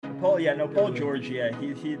Paul George,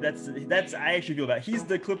 that's I actually feel that he's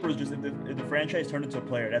the Clippers just in the franchise turned into a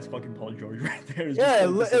player. That's fucking Paul George right there. Yeah,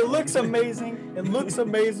 it looks amazing. It looks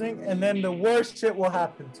amazing, and then the worst shit will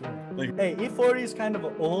happen to him. Hey, E40 is kind of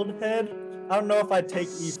an old head. I don't know if I'd take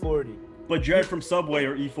E40. But Jared from Subway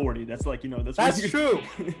or E40, that's like that's true.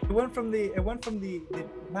 It went from the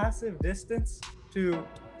massive distance to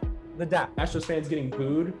the dap. Astros fans getting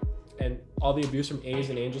booed, and all the abuse from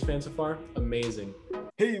A's and Angels fans so far, amazing.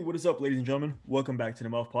 Hey, what is up, ladies and gentlemen? Welcome back to the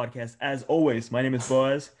Muffed podcast. As always, my name is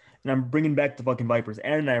Boaz, and I'm bringing back the fucking Vipers.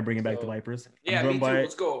 Aaron and I are bringing back the Vipers. Yeah, me too.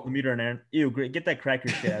 Let's go. Lemeter and Aaron. Ew, great. Get that cracker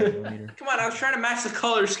shit out of here, Lemeter. Come on, I was trying to match the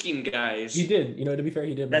color scheme, guys. He did. To be fair,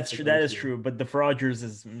 he did. That's true. That is true. But the Frogers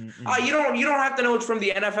is. You don't have to know it's from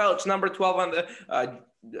the NFL. It's number 12 on the.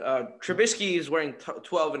 Trubisky is wearing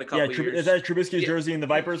 12 in a couple years. Is that Trubisky's jersey in the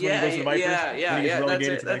Vipers when he goes to the Vipers? Yeah.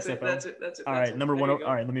 That's it. All right, number one. All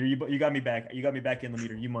right, Lemeter, you got me back. You got me back in,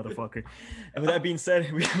 Lemeter, you motherfucker. And with that being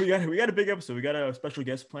said, we got a big episode. We got a special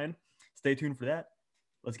guest planned. Stay tuned for that.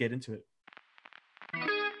 Let's get into it.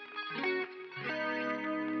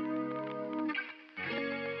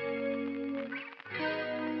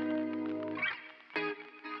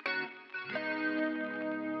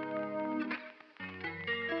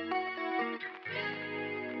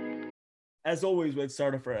 As always, let's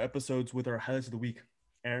start off our episodes with our highlights of the week.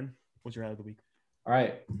 Aaron, what's your highlight of the week? All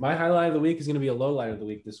right. My highlight of the week is going to be a low light of the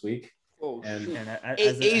week this week. Oh,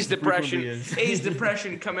 A's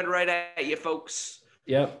depression coming right at you, folks.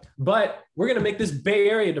 Yep. But we're going to make this Bay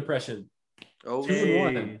Area depression. Oh,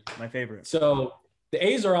 2-1. My favorite. So the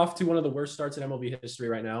A's are off to one of the worst starts in MLB history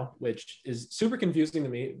right now, which is super confusing to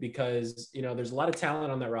me because, there's a lot of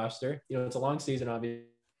talent on that roster. It's a long season, obviously.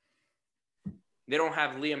 They don't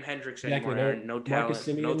have Liam Hendricks anymore. No talent. They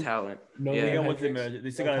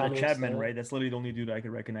still got Chapman, right? That's literally the only dude I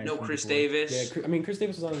could recognize. No Chris Davis. Yeah, Chris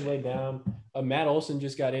Davis was on his way down. Matt Olson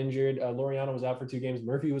just got injured. Laureano was out for 2 games.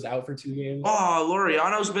 Murphy was out for 2 games. Oh,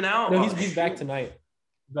 Laureano's been out. No, he's back tonight.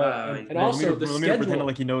 But, and also the schedule. Pretending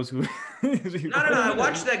like he knows who. No. I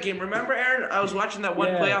watched that game. Remember, Aaron? I was watching that one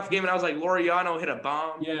playoff game, and I was like, Laureano hit a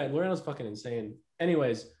bomb. Yeah, Laureano's fucking insane.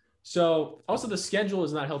 Anyways. So also the schedule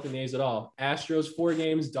is not helping the A's at all. Astros 4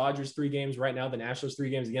 games, Dodgers 3 games right now, then Astros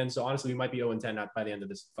 3 games again. So honestly, we might be 0-10 by the end of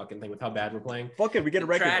this fucking thing with how bad we're playing. Fuck it, we get a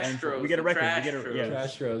record. We get a record.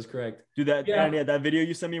 Trash Stros, correct. Dude, that video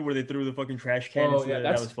you sent me where they threw the fucking trash can.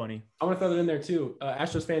 That was funny. I want to throw that in there too.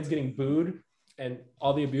 Astros fans getting booed and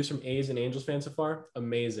all the abuse from A's and Angels fans so far,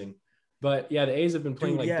 amazing. But yeah, the A's have been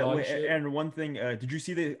playing dog shit. And one thing, did you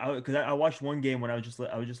see because I watched one game when I was just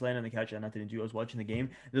laying on the couch and nothing to do. I was watching the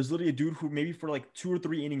game. There's literally a dude who maybe for like 2 or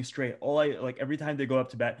 3 innings straight, every time they go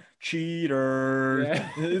up to bat, cheater. Yeah.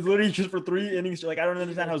 It's literally just for 3 innings. Like I don't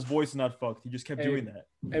understand how his voice is not fucked. He just kept doing that.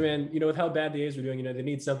 Hey man, with how bad the A's were doing, they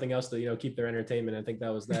need something else to keep their entertainment. I think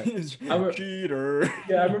that was that. Cheater.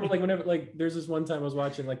 Yeah, I remember whenever there's this one time I was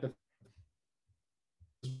watching the.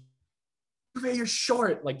 You're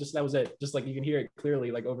short. That was it. Just you can hear it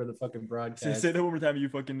clearly over the fucking broadcast. Say that one more time. You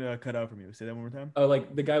fucking cut out from you. Say that one more time. Oh,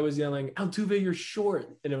 the guy was yelling, Altuve, you're short.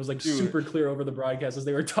 And it was super clear over the broadcast as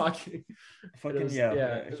they were talking.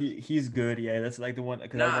 He's good. Yeah, that's the one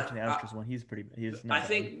because I was watching the Astros one. He's pretty. I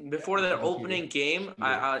think before the opening game,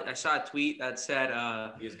 I saw a tweet that said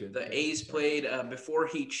the A's played "Before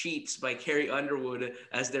He Cheats" by Carrie Underwood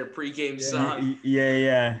as their pregame song.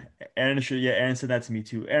 Yeah. Aaron said that to me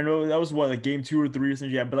too. Aaron, that was what game 2 or 3 or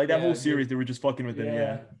something. Yeah, but that whole series they were just fucking with him.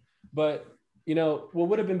 Yeah. But what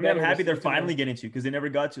would have been better? I'm happy they're finally getting to because they never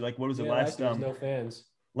got to. What was it last? There's no fans.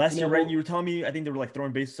 Last year, right? You were telling me. I think they were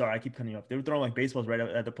throwing bases. Sorry, I keep cutting you off. They were throwing baseballs right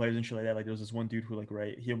at the players and shit like that. There was this one dude who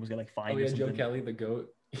he almost got fined. Oh yeah, Joe Kelly, the goat.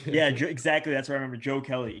 Yeah, exactly. That's what I remember. Joe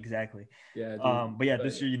Kelly, exactly. Yeah. Dude. But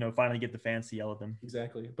this year, finally get the fans to yell at them.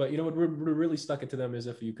 Exactly. But what really stuck it to them is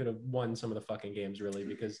if you could have won some of the fucking games, really,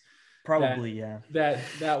 because probably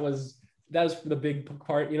that was the big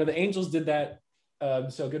part. The Angels did that,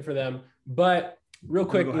 so good for them. But real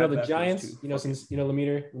quick, the Giants, since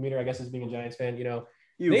Lemeter, I guess is being a Giants fan,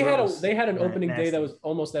 they had an opening day that was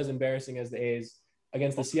almost as embarrassing as the A's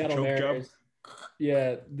against the Seattle Mariners.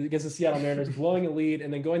 Yeah, against the Seattle Mariners, blowing a lead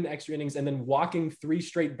and then going to extra innings and then walking 3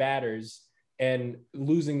 straight batters and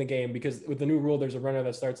losing the game because with the new rule, there's a runner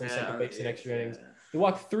that starts on second base in extra innings. They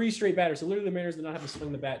walked 3 straight batters. So literally the Mariners did not have to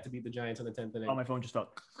swing the bat to beat the Giants on the 10th inning. Oh, my phone just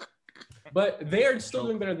fell. But they are still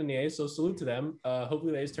doing better than the A's, so salute to them.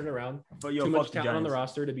 Hopefully the A's turn around. But too much talent on the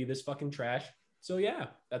roster to be this fucking trash. So yeah,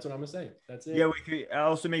 that's what I'm gonna say. That's it. Yeah, I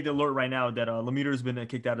also make the alert right now that Lemeter's been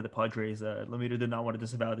kicked out of the Padres. Lemeter did not want to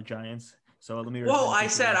disavow the Giants. So Lemeter. Well, I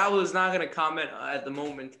said I was not gonna comment at the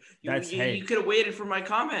moment. You could have waited for my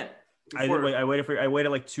comment. I did wait. I waited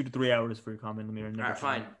like 2 to 3 hours for your comment. All right,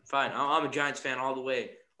 fine. I'm a Giants fan all the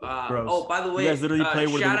way. Gross. Oh, by the way, you guys literally play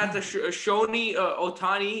shout out to Shoni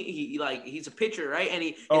Otani. He's a pitcher, right? And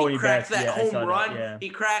he cracked that home run. Yeah. He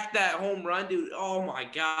cracked that home run, dude. Oh my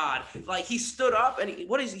god! Like he stood up and he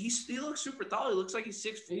looks super tall. He looks like he's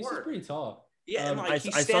 6'4". He's pretty tall. Yeah, and like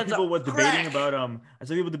I saw people up, debating about I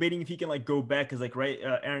saw people debating if he can like go back because like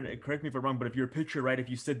Aaron, correct me if I'm wrong, but if you're a pitcher, right, if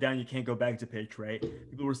you sit down you can't go back to pitch, right?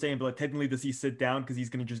 People were saying, but like technically does he sit down because he's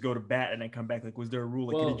gonna just go to bat and then come back? Like was there a rule?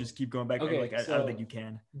 Like can he just keep going back? Okay, like I don't think you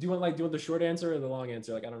can. Do you want the short answer or the long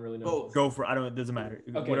answer? Like I don't really know. Both. Go for it doesn't matter.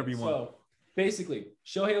 Okay, whatever you want. So basically,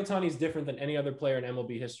 Shohei Ohtani is different than any other player in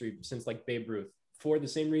MLB history since like Babe Ruth. For the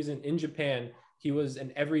same reason, in Japan, he was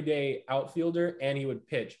an everyday outfielder and he would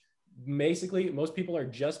pitch. Basically, most people are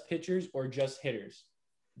just pitchers or just hitters.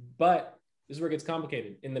 But this is where it gets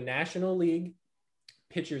complicated. In the National League,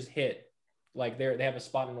 pitchers hit. Like they have a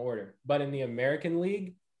spot in order. But in the American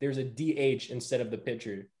League, there's a DH instead of the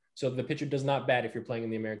pitcher. So the pitcher does not bat if you're playing in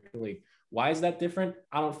the American League. Why is that different?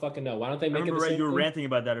 I don't fucking know. Why don't they make it the same you were thing? ranting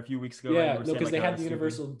about that a few weeks ago. Yeah, right? no, because they had the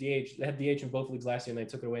universal DH. They had DH in both leagues last year, and they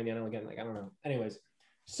took it away in the NL again. Like, I don't know. Anyways,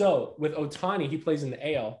 so with Ohtani, he plays in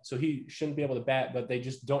the AL, so he shouldn't be able to bat, but they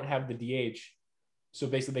just don't have the DH. So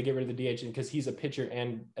basically, they get rid of the DH because he's a pitcher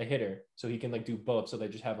and a hitter, so he can like do both. So they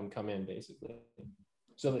just have him come in basically.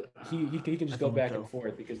 So that he can just go back and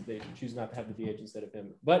forth because they choose not to have the DH instead of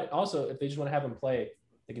him. But also, if they just want to have him play,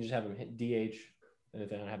 they can just have him hit DH. And if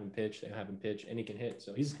they don't have him pitch, they don't have him pitch, and he can hit.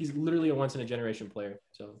 So he's literally a once in a generation player.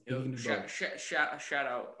 So shout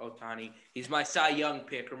out Ohtani. He's my Cy Young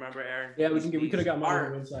pick. Remember, Aaron? Yeah, we could have got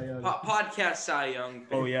Martin Cy Young. Podcast Cy Young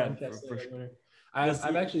pick. Oh yeah, for sure.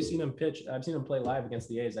 I've actually seen him pitch. I've seen him play live against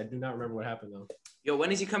the A's. I do not remember what happened though. Yo,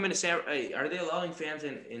 when is he coming to San? Are they allowing fans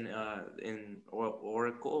in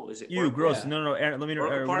Oracle? Is it you Oracle? gross? Yeah. No, Aaron. Let me know.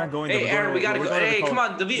 We're not going there. Hey, Aaron, we gotta go. Hey, come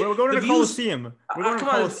on. We're going to the Coliseum. We're going to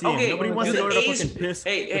the Coliseum. Okay. Nobody wants to go to the fucking piss.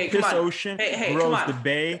 Hey, the piss ocean. Gross. The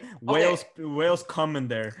bay. Whales coming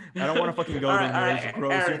there. I don't want to fucking go there. It's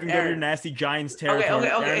gross. You can go to your nasty Giants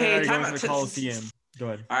territory. Okay. Hey, time out. The Coliseum. Go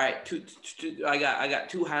ahead. All right. I got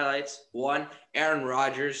two highlights. One, Aaron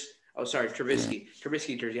Rodgers. Oh, sorry, Trubisky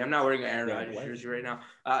jersey. I'm not wearing an Aaron Rodgers jersey right now.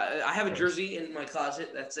 I have a jersey in my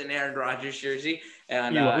closet that's an Aaron Rodgers jersey,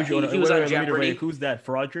 and he was on Jeopardy. Who's that?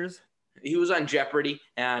 For Rodgers? He was on Jeopardy,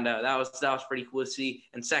 and that was pretty cool to see.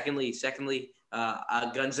 And secondly,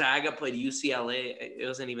 Gonzaga played UCLA. It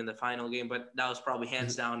wasn't even the final game, but that was probably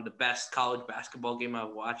hands down the best college basketball game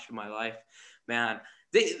I've watched in my life. Man,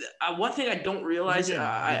 one thing I don't realize,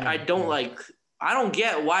 I don't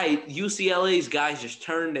get why UCLA's guys just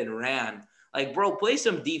turned and ran. Like, bro, play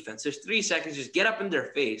some defense. There's 3 seconds. Just get up in their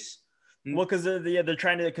face. Well, because they're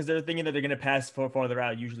trying to, because they're thinking that they're gonna pass farther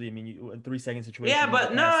out. Usually, I mean, 3 second situation. Yeah,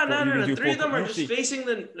 but no. 3 of them are just facing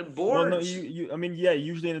the boards. Well, no, I mean, yeah.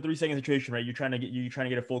 Usually in a 3 second situation, right? You're trying to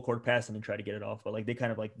get a full court pass and then try to get it off. But like they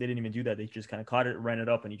didn't even do that. They just kind of caught it, ran it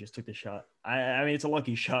up, and he just took the shot. I mean, it's a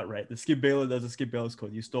lucky shot, right? The Skip Bayless, that's a Skip Bayless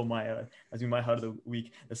quote. You stole my my hot of the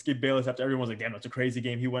week. The Skip Bayless, after everyone's like, damn, that's a crazy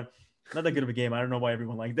game. He went, not that good of a game. I don't know why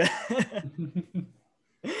everyone liked that. Do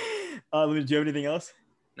you have anything else?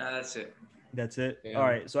 No, that's it. That's it. Yeah. All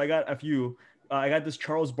right. So I got a few. I got this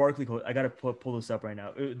Charles Barkley quote. I got to pull this up right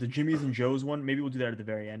now. The Jimmy's and Joe's one. Maybe we'll do that at the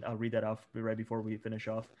very end. I'll read that off right before we finish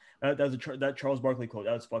off. That was that Charles Barkley quote.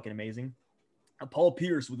 That was fucking amazing. Paul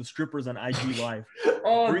Pierce with the strippers on IG Live.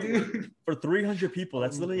 Dude. For 300 people.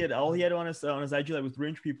 That's literally it. All he had on his IG Live was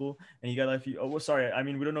 300 people, and he got like sorry. I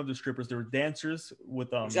mean, we don't know if they're strippers. They were dancers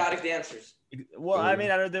with exotic dancers. Well, I mean,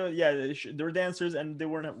 I don't know. Yeah, they were dancers, and they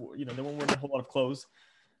weren't wearing a whole lot of clothes.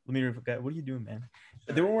 Let me forget. What are you doing, man?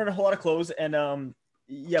 They weren't wearing a whole lot of clothes, and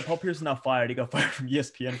Paul Pierce is not fired. He got fired from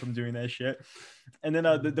ESPN from doing that shit. And then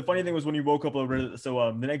the funny thing was when he woke up over,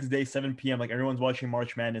 so the next day 7 p.m. like everyone's watching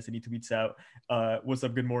March Madness, and he tweets out, "What's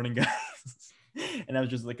up? Good morning, guys." And that was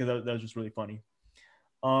just like that was just really funny.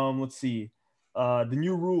 Let's see. The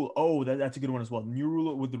new rule. Oh, that's a good one as well. The new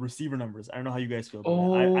rule with the receiver numbers. I don't know how you guys feel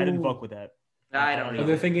about that. I didn't fuck with that. I don't know. Are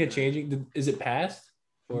they thinking of changing? Is it passed?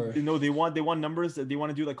 Or? No, they want numbers. They want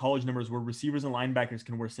to do like college numbers where receivers and linebackers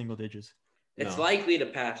can wear single digits. It's likely to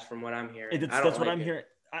pass from what I'm hearing. That's what I'm hearing.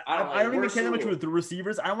 I don't even care that much with the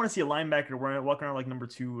receivers. I don't want to see a linebacker walking around like number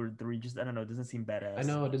 2 or 3. Just I don't know. It doesn't seem badass. I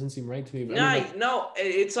know it doesn't seem right to me. But no,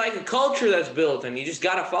 it's like a culture that's built, and you just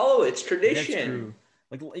gotta follow it. It's tradition. That's true.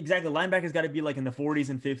 Like exactly, linebackers got to be like in the 40s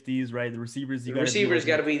and 50s, right? The receivers,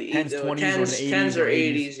 got to be 10s, 20s or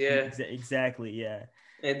 80s. Yeah, exactly. Yeah.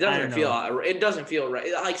 It doesn't feel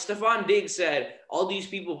right. Like Stephon Diggs said, all these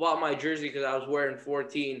people bought my jersey because I was wearing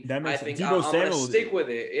 14. I think Deebo I'm gonna stick with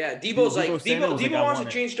it. Yeah, Debo wants to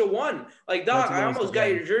change to 1. Like, dog, I almost got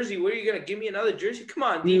your jersey. What are you gonna give me another jersey? Come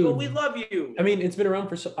on, Debo, we love you. I mean, it's been around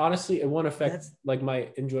for honestly, it won't affect like my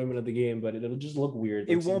enjoyment of the game, but it'll just look weird.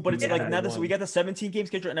 It won't, but it's like now we got the 17 game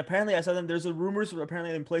schedule, and apparently I saw them. There's rumors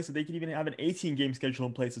apparently in place that they could even have an 18 game schedule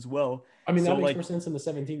in place as well. I mean, that makes more sense than the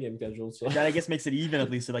 17 game schedule. So that I guess makes it even,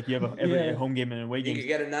 at least. So, like you have every home game and away game. You could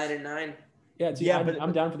get a 9-9. Yeah, but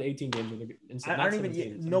I'm down for the 18 games. I don't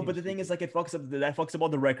even no, but the thing is, like, it fucks up all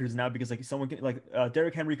the records now because like someone can like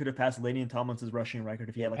Derrick Henry could have passed Lanian Tomlinson's rushing record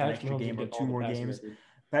if he had like an extra game or 2 more games.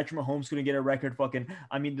 Patrick Mahomes couldn't get a record.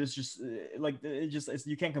 I mean, there's just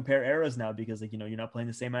you can't compare eras now because like you're not playing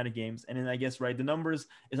the same amount of games. And then I guess the numbers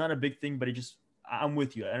is not a big thing, but I'm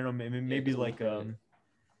with you. I don't know, maybe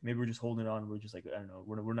maybe we're just holding on. We're just like I don't know,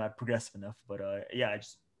 we're not progressive enough. But I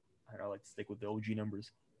like to stick with the OG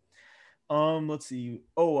numbers. Let's see.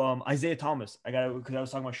 Isaiah Thomas. Because I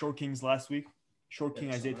was talking about Short Kings last week. Short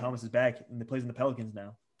King Isaiah Thomas is back and he plays in the Pelicans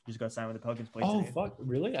now. He just got signed with the Pelicans. Fuck,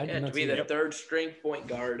 really? I did not to be the third string point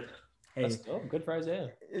guard. Hey, good for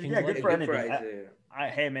Isaiah. Good for anything.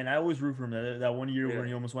 Hey man, I always root for him. That 1 year when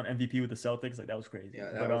he almost won MVP with the Celtics, like that was crazy.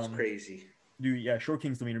 Yeah, that was crazy. Dude, yeah, Short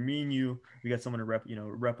Kings demeanor. Me and you, we got someone to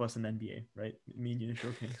rep us in the NBA, right? Me and you,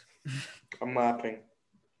 Short Kings. I'm laughing.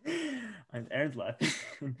 And Aaron's laughing.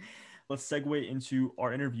 Let's segue into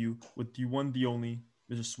our interview with the one, the only,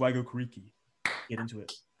 Mr. SwagOkereke. Get into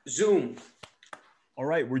it. Zoom. All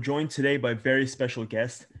right, we're joined today by a very special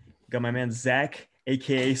guest. Got my man Zach,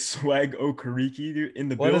 aka SwagOkereke, in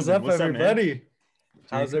the building. What is up, everybody? Man?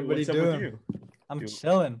 How's everybody doing? I'm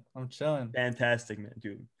chilling. Fantastic, man,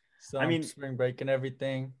 dude. So I mean, spring break and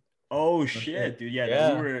everything. Oh shit, dude!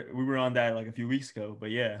 Yeah. We were on that like a few weeks ago,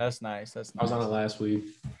 but yeah, that's nice. That's nice. I was on it last week.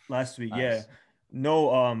 Nice. Yeah.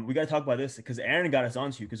 No, we gotta talk about this because Aaron got us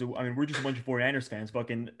onto you because I mean we're just a bunch of 49ers fans,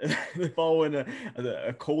 fucking following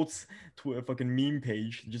a Colts fucking meme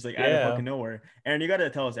page, just like out of fucking nowhere. Aaron, you gotta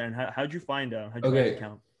tell us, Aaron, how'd you find find the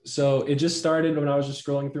account? So it just started when I was just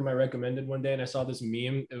scrolling through my recommended one day and I saw this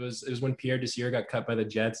meme. It was when Pierre Desir got cut by the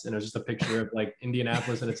Jets and it was just a picture of like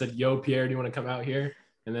Indianapolis and it said, "Yo, Pierre, do you want to come out here?"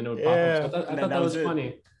 And then it would pop up. So I thought that was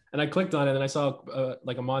funny. And I clicked on it and I saw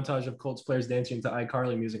like a montage of Colts players dancing to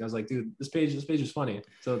iCarly music. I was like, dude, this page is funny.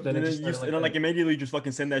 So then immediately just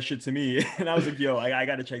fucking send that shit to me. And I was like, yo, I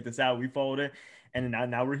got to check this out. We followed it. And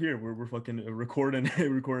now we're here. We're fucking recording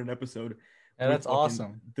an episode. Yeah, that's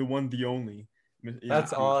awesome. The one, the only.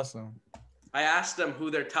 That's awesome. I asked them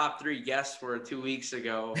who their top 3 guests were 2 weeks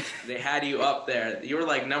ago. They had you up there. You were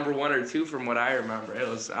like number 1 or 2 from what I remember. I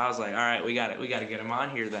was like, all right, we got to get him on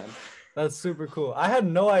here then. That's super cool. I had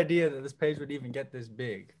no idea that this page would even get this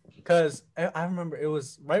big because I remember it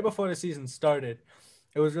was right before the season started.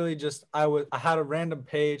 It was really just I had a random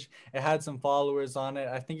page. It had some followers on it.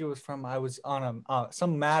 I think it was I was on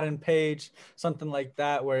some Madden page, something like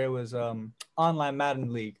that, where it was online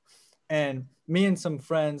Madden league, and me and some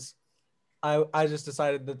friends. I just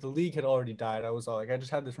decided that the league had already died. I was all like, I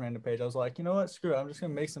just had this random page. I was like, you know what? Screw it. I'm just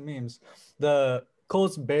gonna make some memes. The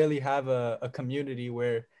Colts barely have a community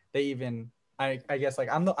where they even I guess like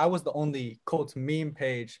I was the only Colts meme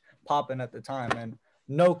page popping at the time, and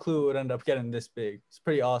no clue it would end up getting this big. It's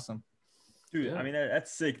pretty awesome. Dude, yeah. I mean,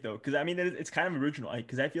 that's sick though, because I mean, it's kind of original.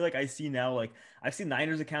 Because I feel like I see now, like I've seen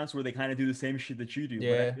Niners accounts where they kind of do the same shit that you do.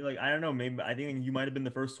 Yeah. But I feel like I don't know, maybe I think you might have been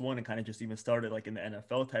the first one and kind of just even started like in the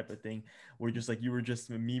NFL type of thing, where just like you were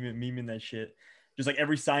just memeing that shit. Just like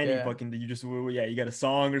every signing, fucking, you just you got a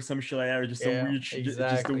song or some shit like that, or just some weird shit, just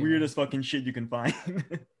the weirdest fucking shit you can find.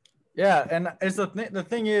 Yeah, and it's the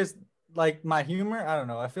thing is, like, my humor, I don't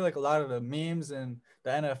know. I feel like a lot of the memes in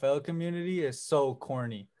the NFL community is so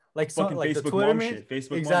corny. Like fucking like Facebook the Twitter meme shit.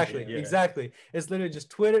 Facebook exactly, shit, yeah. Exactly. It's literally just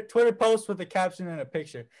Twitter posts with a caption and a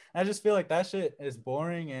picture. And I just feel like that shit is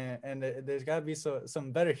boring, and there's got to be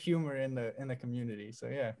some better humor in the community. So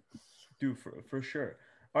yeah, dude, for sure.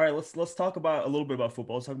 All right, let's talk about a little bit about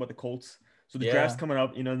football. Let's talk about the Colts. So the draft's coming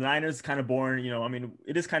up. You know, the Niners kind of boring. You know, I mean,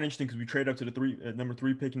 it is kind of interesting because we trade up to the number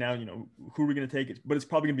 3 pick now. You know, who are we gonna take? But it's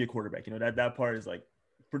probably gonna be a quarterback. You know, that part is like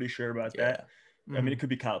pretty sure about that. Mm-hmm. I mean, it could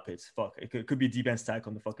be Kyle Pitts. Fuck, it could be a defense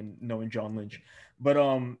tackle on the fucking knowing John Lynch. But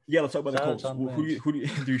let's talk about the Colts. Who do you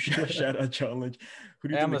do? Shout out John Lynch. Who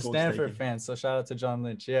do you think I'm a Stanford taking? fan, so shout out to John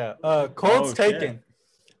Lynch. Yeah, Colts taken.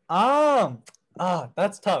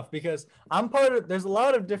 That's tough because I'm part of. There's a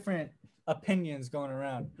lot of different opinions going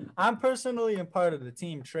around. I'm personally a part of the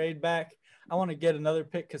team trade back. I want to get another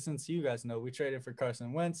pick because since you guys know, we traded for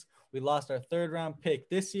Carson Wentz. We lost our 3rd-round pick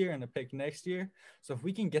this year and a pick next year. So if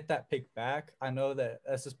we can get that pick back, I know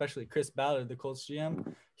that's especially Chris Ballard, the Colts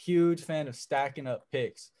GM, huge fan of stacking up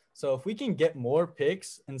picks. So if we can get more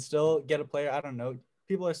picks and still get a player, I don't know,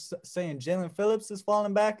 people are saying Jalen Phillips is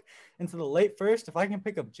falling back into the late first. If I can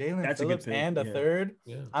pick up Jalen Phillips and a third,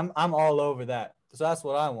 I'm all over that. So that's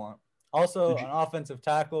what I want. Also, an offensive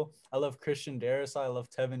tackle. I love Christian Darrisaw. I love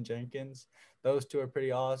Tevin Jenkins. Those two are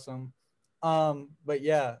pretty awesome. But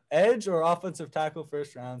yeah, edge or offensive tackle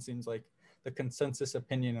 1st round seems like the consensus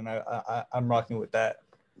opinion, and I'm rocking with that.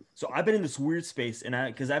 So I've been in this weird space, and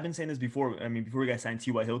because I've been saying this before. I mean, before we got signed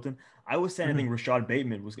T.Y. Hilton, I was saying I think Rashad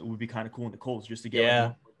Bateman would be kind of cool in the Colts just to get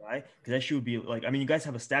like one guy, because that shit would be like. I mean, you guys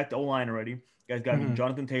have a stacked O-line already. You guys got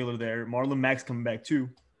Jonathan Taylor there, Marlon Mack's coming back too.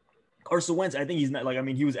 Carson Wentz, I think he's not like. I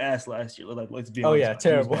mean, he was ass last year. Like, let's be honest. Oh yeah,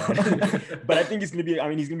 terrible. But I think he's gonna be. I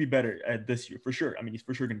mean, he's gonna be better at this year for sure. I mean, he's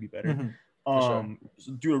for sure gonna be better. So,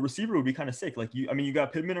 dude, a receiver would be kind of sick. Like you, I mean, you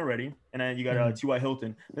got Pittman already, and then you got T.Y.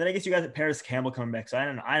 Hilton. And then I guess you got Paris Campbell coming back. So I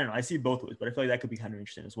don't know. I see both ways, but I feel like that could be kind of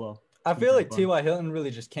interesting as well. I feel like T.Y. Hilton really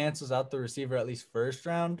just cancels out the receiver at least 1st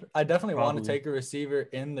round. I definitely want to take a receiver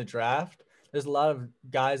in the draft. There's a lot of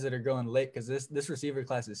guys that are going late because this receiver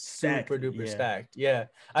class is super duper stacked. Yeah.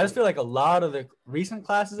 I just feel like a lot of the recent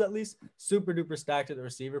classes, at least, super duper stacked at the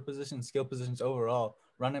receiver position, skill positions overall,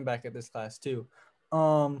 running back at this class too.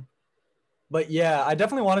 But yeah, I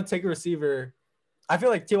definitely want to take a receiver. I feel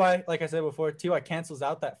like T.Y., like I said before, T.Y. cancels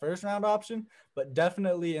out that 1st round option, but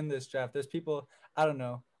definitely in this draft, there's people, I don't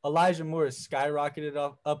know. Elijah Moore is skyrocketed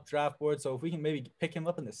up draft board. So if we can maybe pick him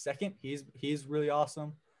up in the 2nd, he's really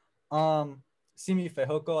awesome. Simi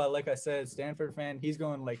Fehoko, like I said, Stanford fan. He's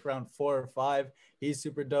going like round 4 or 5. He's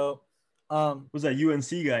super dope. Who's that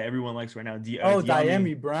UNC guy everyone likes right now?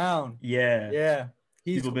 Diami Brown. Yeah.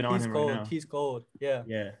 He's been on him cold. right now. He's cold.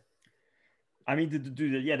 Yeah. I mean,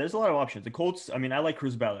 dude, there's a lot of options. The Colts, I mean, I like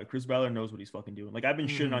Chris Ballard. Chris Ballard knows what he's fucking doing. Like, I've been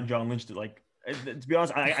shitting on John Lynch to be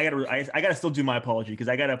honest, I gotta still do my apology because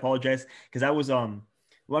I gotta apologize because I was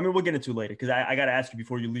well, I mean, we'll get into it later because I gotta ask you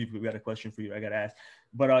before you leave. We got a question for you. I gotta ask,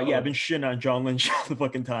 but I've been shitting on John Lynch all the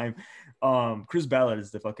fucking time. Chris Ballard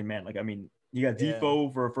is the fucking man. Like, I mean, you got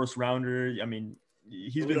Defoe for a 1st rounder. I mean,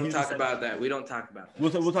 we don't talk about that. We'll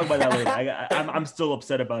talk about that later. I'm still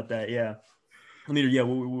upset about that. Yeah. Leader,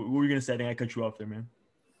 what were you gonna say? I think I cut you off there, man.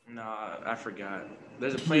 No, I forgot.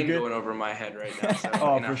 There's a plane going over my head right now.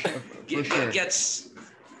 So, for sure.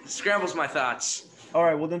 Scrambles my thoughts. All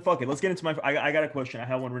right, well then, fuck it. Let's get into I got a question. I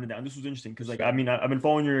have one written down. This was interesting because, I mean, I've been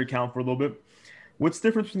following your account for a little bit. What's the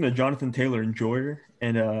difference between a Jonathan Taylor enjoyer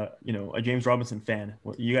and a James Robinson fan?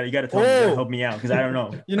 You got to tell me, help me out because I don't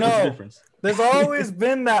know. What's the difference? There's always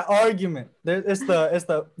been that argument. It's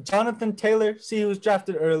the Jonathan Taylor. See, he was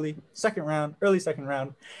drafted early 2nd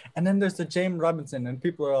round, and then there's the James Robinson, and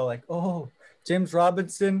people are all like, "Oh, James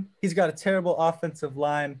Robinson, he's got a terrible offensive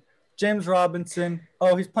line." James Robinson,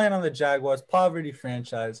 he's playing on the Jaguars, poverty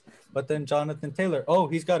franchise. But then Jonathan Taylor,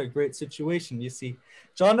 he's got a great situation. You see,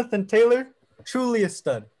 Jonathan Taylor, truly a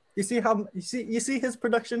stud. You see his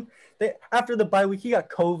production. After the bye week, he got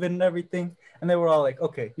COVID and everything, and they were all like,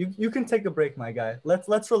 "Okay, you can take a break, my guy.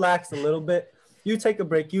 Let's relax a little bit. You take a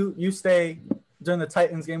break. You stay during the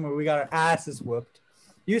Titans game where we got our asses whooped.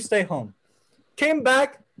 You stay home." Came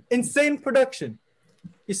back, insane production.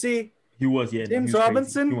 You see. He was, James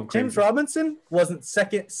Robinson wasn't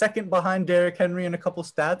second behind Derrick Henry in a couple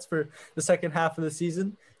stats for the 2nd half of the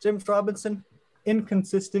season. James Robinson,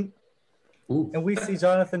 inconsistent. And we see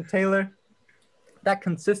Jonathan Taylor, that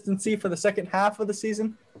consistency for the 2nd half of the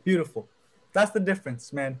season, beautiful. That's the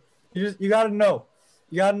difference, man. You gotta know.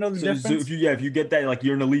 You gotta know the difference. So if you get that, like,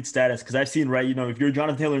 you're in elite status, because I've seen, right, if you're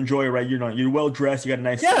Jonathan Taylor enjoyer, right, you're well dressed, you got a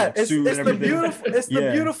nice suit and everything. It's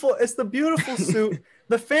the beautiful suit,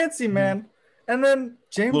 the fancy man, and then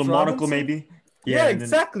James little Robinson. Monocle maybe. Yeah,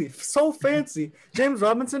 exactly. So fancy. James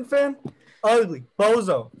Robinson fan, ugly,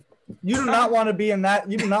 bozo. You do not want to be in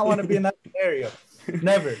that. You do not want to be in that scenario.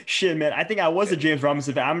 Never. Shit, man. I think I was a James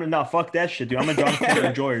Robinson fan. Fuck that shit, dude. I'm a Jonathan Taylor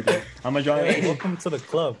enjoyer, dude. Welcome to the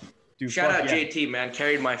club. Dude, shout out JT, man.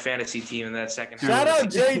 Carried my fantasy team in that 2nd half. Shout out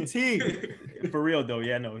JT. For real, though.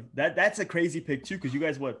 Yeah, no. That's a crazy pick, too, because you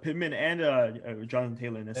guys, Pittman and Jonathan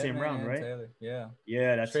Taylor in the same round, right? Taylor. Yeah.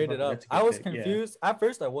 Yeah, that's traded up. I was confused. Yeah. At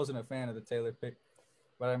first, I wasn't a fan of the Taylor pick.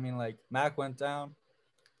 But, I mean, like, Mac went down.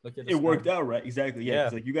 Look at it worked out, right? Exactly. Yeah.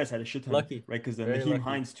 Like, you guys had a shit ton. Lucky. Right? Because Naheem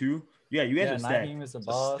Hines, too. Yeah, you guys are stacked. Naheem is a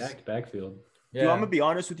boss. Stacked backfield. Dude, I'm gonna be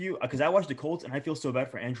honest with you, because I watched the Colts and I feel so bad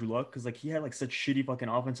for Andrew Luck because like he had like such shitty fucking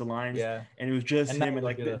offensive lines, and it was just him and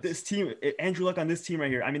like this team, Andrew Luck on this team right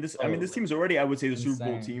here. I mean this team's already, I would say, the Super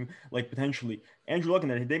Bowl team, like potentially. Andrew Luck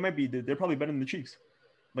and that, they're probably better than the Chiefs.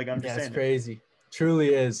 Like I'm just saying. It's crazy.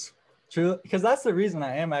 Truly is. True, because that's the reason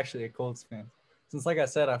I am actually a Colts fan. Since like I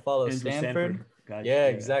said, I follow Stanford. Yeah,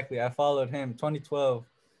 exactly. I followed him 2012.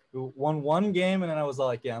 We won one game and then I was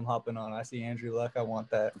like, yeah, I'm hopping on. I see Andrew Luck. I want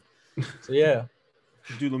that. So yeah.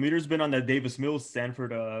 Dude, Lemaire's been on that Davis Mills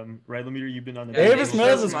Stanford, right? Lemire, you've been on the Davis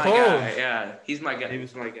Mills is cold. Yeah, he's my guy.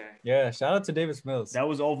 Yeah, shout out to Davis Mills. That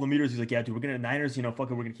was all of Lemaire's. He's like, yeah, dude, we're gonna Niners. You know, fuck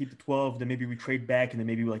it, we're gonna keep the 12. Then maybe we trade back, and then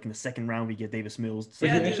maybe like in the second round we get Davis Mills. So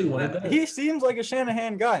yeah, he actually wanted that. He seems like a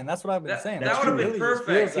Shanahan guy, and that's what I've been saying. That would have been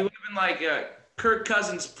perfect. He would have been like a Kirk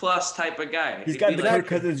Cousins plus type of guy. He's got the Kirk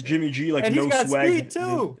Cousins, Jimmy G, like and no swag. And he's got speed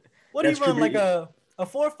too. What do you run, like a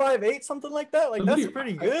 4.58, something like that? Like that's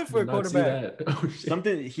pretty good for a quarterback.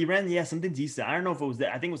 Something he ran, something decent. I don't know if it was that.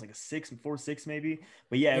 I think it was like a 6.46 maybe.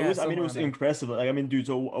 But yeah, it was. I mean, it was impressive. Like I mean, dude,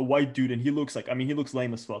 so a white dude, and he looks like. I mean, he looks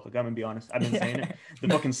lame as fuck. Like I'm gonna be honest. I've been saying it. The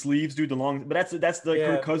fucking sleeves, dude. The long. But that's the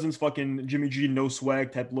Kirk Cousins fucking Jimmy G no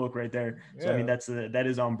swag type look right there. So I mean, that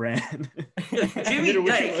is on brand. Jimmy,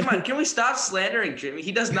 come on, can we stop slandering Jimmy?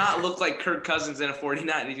 He does not look like Kirk Cousins in a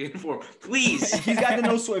 49 uniform. Please. He's got the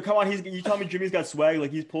no swag. Come on, you tell me Jimmy's got swag.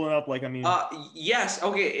 Like he's pulling up, like I mean. Yes.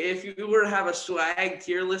 Okay. If you were to have a swag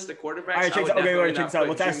tier list of quarterbacks, all right, check this out.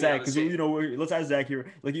 Let's ask Zach because let's ask Zach here.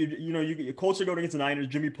 Like you Colts are going against the Niners.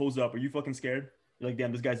 Jimmy pulls up. Are you fucking scared? You're like,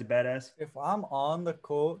 damn, this guy's a badass. If I'm on the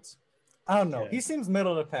Colts, I don't know. Yeah. He seems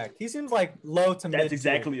middle of the pack. He seems like low to mid. That's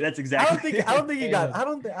exactly. I don't think he got.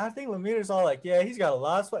 I think Lemire's all like, yeah, he's got a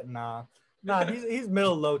lot of sweat. Nah, he's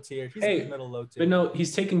middle low tier. He's middle low tier. But no,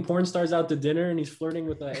 he's taking porn stars out to dinner and he's flirting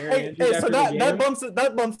with Aaron Andrews. Hey, so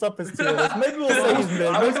that bumps up his tier list. Maybe we'll say he's mid.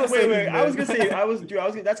 I was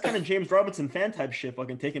gonna say that's kind of James Robinson fan type shit.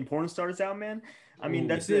 Fucking taking porn stars out, man. I mean,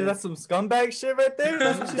 that's some scumbag shit right there.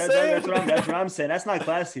 That's what you're saying. That's what I'm saying. That's not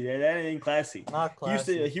classy. That ain't classy. Not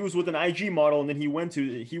classy. He was with an IG model, and then he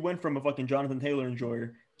went from a fucking Jonathan Taylor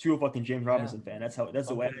enjoyer to a fucking James Robinson fan. That's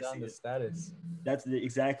the way I see it. Status. That's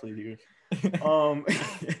exactly, dude. I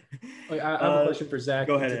have a question for Zach.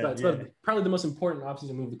 Go ahead. It's probably the most important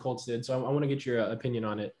offseason move the Colts did. So I want to get your opinion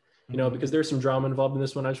on it. You know, because there's some drama involved in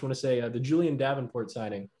this one. I just want to say the Julian Davenport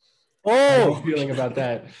signing. Oh, how are you feeling about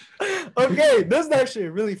that? Okay, this is actually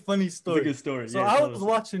a really funny story. It's a good story. So I was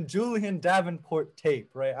watching Julian Davenport tape,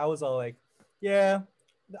 right? I was all like, yeah,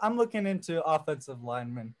 I'm looking into offensive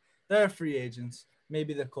linemen. They're free agents.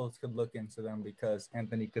 Maybe the Colts could look into them because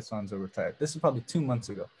Anthony Cassanzo retired. This is probably 2 months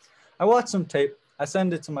ago. I watched some tape. I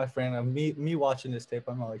send it to my friend. And me watching this tape,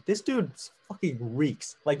 I'm like, this dude fucking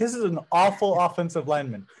reeks. Like, this is an awful offensive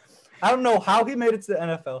lineman. I don't know how he made it to the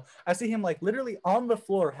NFL. I see him like literally on the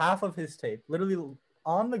floor, half of his tape, literally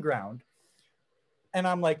on the ground. And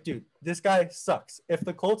I'm like, dude, this guy sucks. If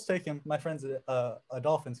the Colts take him, my friend's a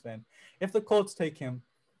Dolphins fan. If the Colts take him,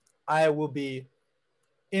 I will be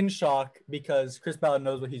in shock because Chris Ballard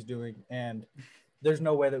knows what he's doing. And there's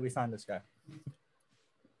no way that we sign this guy.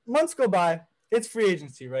 Months go by. It's free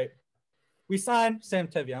agency, right? We sign Sam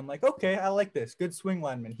Tevye. I'm like, okay, I like this. Good swing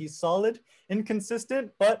lineman. He's solid,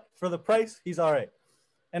 inconsistent, but for the price, he's all right.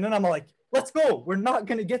 And then I'm like, let's go. We're not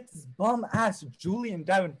going to get this bum-ass Julian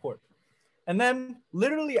Davenport. And then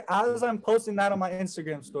literally as I'm posting that on my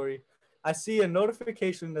Instagram story, I see a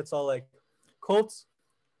notification that's all like, Colts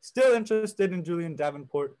still interested in Julian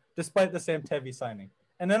Davenport despite the Sam Tevye signing.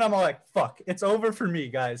 And then I'm all like, fuck, it's over for me,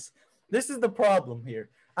 guys. This is the problem here.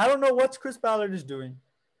 I don't know what Chris Ballard is doing.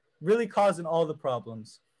 Really causing all the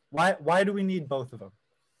problems. Why do we need both of them?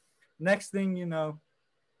 Next thing you know,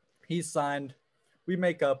 he's signed. We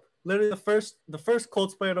make up. Literally the first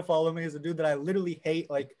Colts player to follow me is a dude that I literally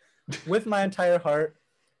hate, like, with my entire heart.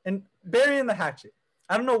 And burying the hatchet.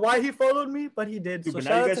 I don't know why he followed me, but he did. Dude, so but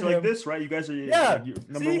now you guys are like this, right? You guys are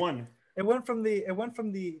number one. It went from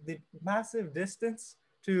the massive distance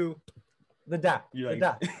to the dap.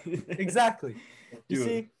 Exactly. You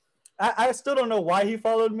see, I still don't know why he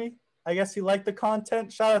followed me. I guess he liked the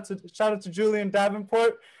content. Shout out to Julian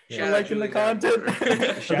Davenport for liking the content.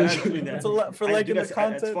 For liking the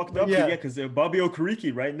content. That's fucked up. Yeah, because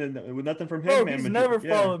SwagOkereke, right? And with nothing from him, man. He's never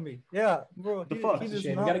followed me. Yeah, bro. The fuck?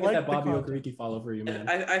 You gotta get that SwagOkereke follow for you, man.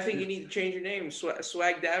 I think you need to change your name.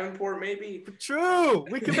 Swag Davenport, maybe. True.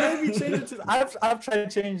 We can maybe change it to. I've tried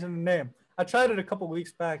changing the name. I tried it a couple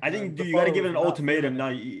weeks back. I think, dude, you got to give it an ultimatum. Now,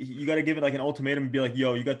 you got to give it like an ultimatum and be like,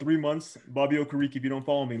 yo, you got 3 months, SwagOkereke, if you don't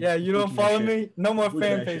follow me. Yeah, you don't follow me, no more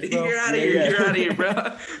fan page, bro. You're out of here. You're out of here,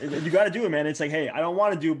 bro. You got to do it, man. It's like, hey, I don't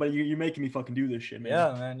want to do it, but you're making me fucking do this shit, man.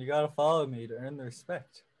 Yeah, man, you got to follow me to earn the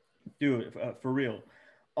respect. Dude, for real.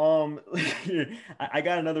 I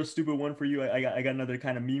got another stupid one for you. I got another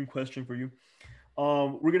kind of meme question for you.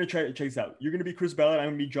 We're going to try to check this out. You're going to be Chris Ballard. I'm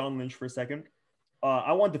going to be John Lynch for a second.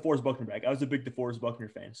 I want DeForest Buckner back. I was a big DeForest Buckner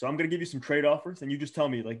fan. So I'm going to give you some trade offers and you just tell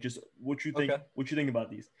me like just what you think, what you think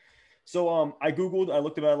about these. So I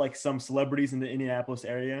looked about like some celebrities in the Indianapolis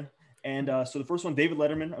area. And so the first one, David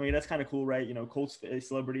Letterman. I mean, that's kind of cool, right? You know, Colts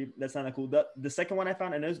celebrity. That's not that cool. The second one I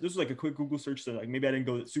found, and this was like a quick Google search, so like maybe I didn't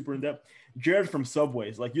go super in depth. Jared from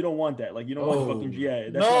Subways. Like you don't want that. Like you don't want fucking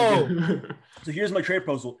That's not good. So here's my trade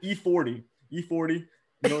proposal. E40.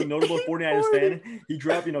 Notable 49ers fan. He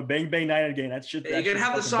dropped, Bang Bang Night again. That shit. You can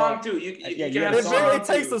have the song too. You can have the song. It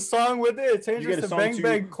takes the song with it. It changes to Bang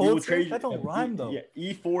Bang Colts. That don't rhyme though. Yeah,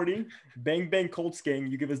 E40, Bang Bang Colts gang.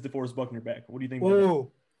 You give us DeForest Buckner back. What do you think?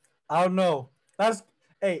 Whoa, I don't know.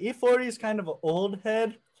 E40 is kind of an old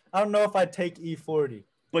head. I don't know if I'd take E40.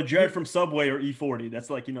 But Jared from Subway or E40.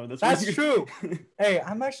 That's like, that's true. Hey,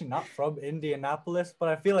 I'm actually not from Indianapolis, but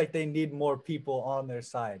I feel like they need more people on their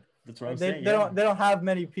side. That's what I'm saying. They don't have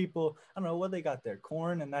many people. I don't know what they got there.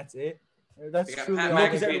 Corn and that's it. That's truly Pat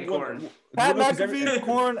McAfee, Corn. Pat McAfee,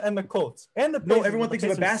 Corn, and the Colts. And the Pacers. No, everyone thinks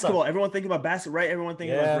about basketball. Everyone thinking about basketball, right? Everyone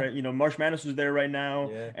thinking about, right? March Madness was there right now.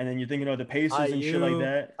 Yeah. And then you're thinking of the Pacers and shit like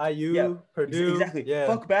that. Purdue. Exactly. Yeah.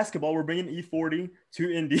 Fuck basketball. We're bringing E40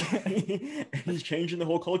 to Indy. And he's changing the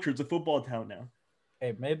whole culture. It's a football town now.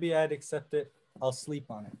 Hey, maybe I'd accept it. I'll sleep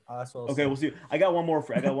on it. That's what I'll say. We'll see. I got one more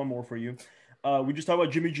for you. We just talked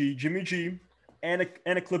about Jimmy G, and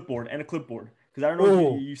a clipboard. Because I don't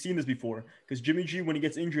know if you've seen this before. Because Jimmy G, when he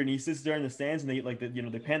gets injured and he sits there in the stands and they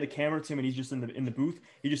pan the camera to him and he's just in the booth.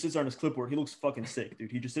 He just sits there on his clipboard. He looks fucking sick,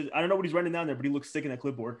 dude. He just sits. I don't know what he's writing down there, but he looks sick in that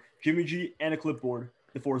clipboard. Jimmy G and a clipboard.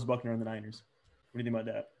 DeForest Buckner and the Niners. What do you think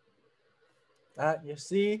about that? You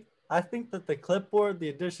see, I think that the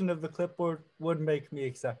addition of the clipboard would make me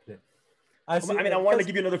accept it. I wanted to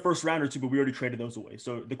give you another first round or two, but we already traded those away.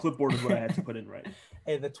 So the clipboard is what I had to put in, right?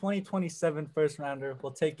 Hey, the 2027 first rounder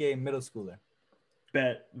will take a middle schooler.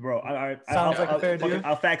 Bet, bro. Sounds like a fair deal.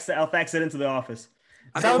 I'll fax it into the office.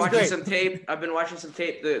 I've been watching some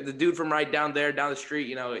tape. The dude from right down the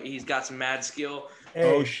street, he's got some mad skill. Hey,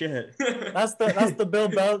 oh shit. That's the Bill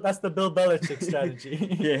Belichick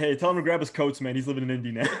strategy. Yeah, hey, tell him to grab his coats, man. He's living in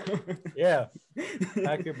Indy now. Yeah.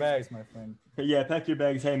 Pack your bags, my friend. Yeah, pack your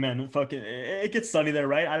bags. Hey man, fucking it gets sunny there,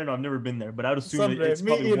 right? I don't know. I've never been there, but I would assume it's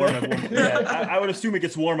probably warm at one point. Yeah, I would assume it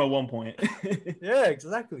gets warm at one point. Yeah,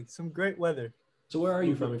 exactly. Some great weather. So where are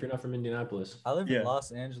you from if you're not from Indianapolis? I live in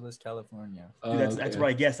Los Angeles, California. Dude, that's where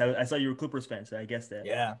I guessed. I saw you were a Clippers fan, so I guessed that.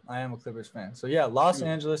 Yeah, I am a Clippers fan. So yeah, Los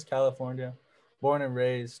Angeles, California, born and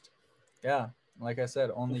raised. Yeah, like I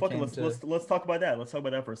said, let's talk about that. Let's talk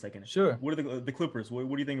about that for a second. Sure. What are the Clippers? What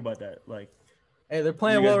do you think about that? Like, hey, they're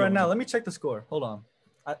playing well right now. Let me check the score. Hold on.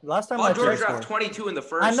 Last time I George dropped 22 in the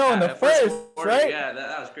first. I know in the first quarter, right? Yeah,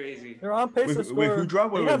 that was crazy. They're on pace to score. Wait, who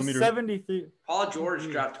dropped? They have 73. Paul George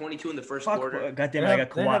dropped 22 in the first quarter. God damn it! I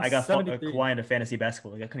got Kawhi into fantasy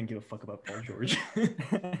basketball. Like, I couldn't give a fuck about Paul George.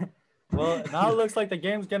 Well, now it looks like the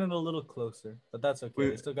game's getting a little closer, but that's okay.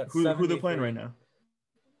 They still got who are they playing right now?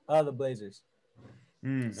 The Blazers.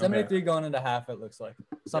 73 going into half, it looks like.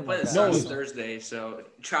 They play the Suns Thursday, so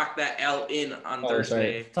track that L in on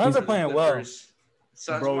Thursday. Suns are playing well.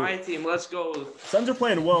 Suns, my team. Let's go. Suns are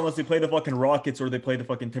playing well unless they play the fucking Rockets or they play the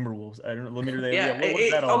fucking Timberwolves. I don't know.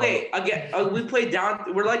 We play down.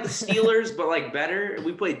 We're like the Steelers, but like better.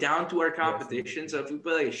 We play down to our competition. So if we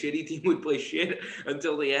play like a shitty team, we'd play shit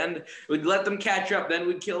until the end. We'd let them catch up, then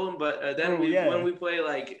we'd kill them. But when we play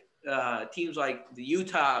like teams like the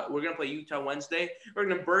Utah, we're gonna play Utah Wednesday. We're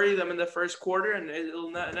gonna bury them in the first quarter, and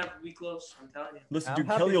it'll never be close. I'm telling you. Listen, dude,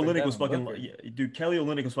 Kelly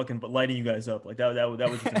Olynyk was fucking lighting you guys up like that. That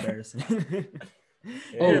was just embarrassing.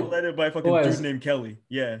 Led by a fucking dude named Kelly.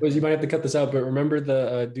 Yeah. You might have to cut this out, but remember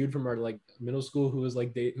the dude from our like middle school who was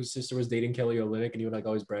like whose sister was dating Kelly Olynyk, and he would like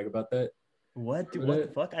always brag about that. What? Dude, what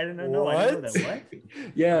the fuck? I didn't know. I didn't know that. What?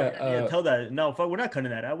 Yeah. Tell that. No, fuck. We're not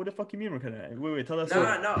cutting that out. What the fuck you mean we're cutting that out? Wait. Tell that story.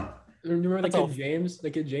 No. Remember the kid James?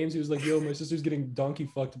 The kid James, he was like, "Yo, my sister's getting donkey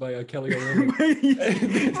fucked by Kelly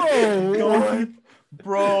Olynyk."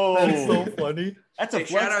 Bro, that's so funny. That's a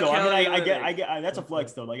flex though. I get. That's a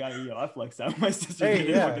flex though. Like I flex out. My sister's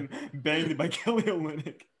getting fucking banged by Kelly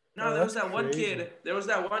Olynyk. No, there was that one kid. There was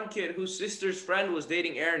that one kid whose sister's friend was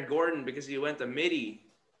dating Aaron Gordon because he went to Midi.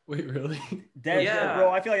 Wait, really? Yeah.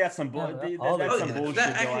 Bro, I feel like that's some that's some bullshit.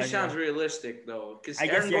 That actually though, sounds realistic though, because I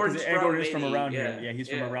guess Aaron Aaron Gordon's from maybe, around here. Yeah, he's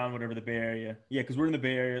from around whatever the Bay Area. Yeah, because we're in the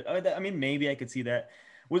Bay Area. I mean, maybe I could see that.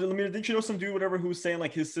 Was it Lemire? Didn't you know some dude, whatever, who was saying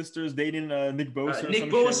like his sister's dating Nick Bosa? Or Nick some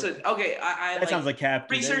Bosa. Shit? Okay, I That sounds like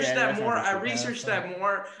cap. Researched that more. Like I researched that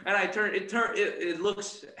more, and it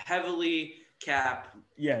looks heavily cap.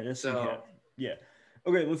 Yeah, that's so. Cap. Yeah.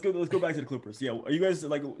 Okay, let's go back to the Clippers. Yeah, are you guys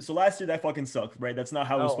like so last year that fucking sucked, right? That's not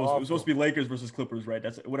how it was supposed to. It was supposed to be Lakers versus Clippers, right?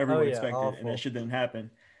 That's what everyone expected, awful. and that shit didn't happen.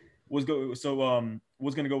 What's going on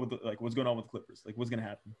with the Clippers? Like what's gonna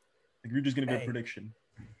happen? Like you're just gonna give a prediction.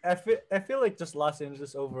 I feel like just Los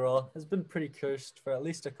Angeles overall has been pretty cursed for at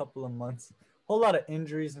least a couple of months. Whole lot of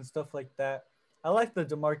injuries and stuff like that. I like the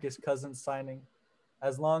DeMarcus Cousins signing,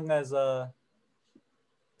 as long as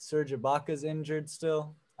Serge Ibaka's injured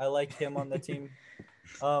still. I like him on the team.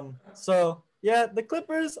 So yeah, the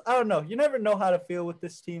Clippers, I don't know. You never know how to feel with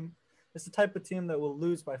this team. It's the type of team that will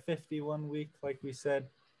lose by 50 one week, like we said,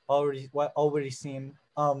 already seen.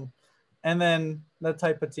 And then the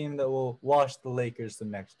type of team that will wash the Lakers the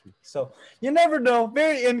next week. So you never know.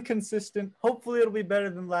 Very inconsistent. Hopefully it'll be better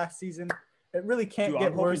than last season. It really can't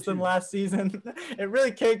get worse than last season. It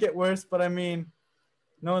really can't get worse, but I mean,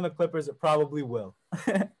 knowing the Clippers, it probably will.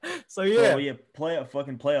 So yeah. Oh yeah,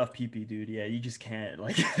 fucking playoff PP, dude. Yeah, you just can't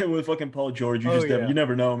like with fucking Paul George. You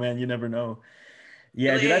never know, man. You never know.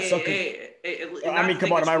 Yeah, dude, that's sucking. I mean,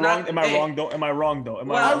 come on. Am I wrong? Am I wrong though? I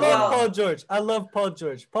love Paul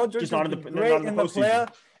George. Paul George has been great in the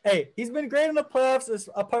playoffs. Hey, he's been great in the playoffs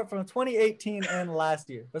apart from 2018 and last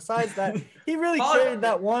year. Besides that, he really carried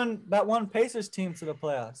that one Pacers team to the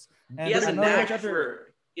playoffs. And he has a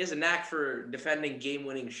knack for defending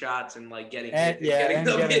game-winning shots and like getting them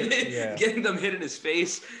hit in his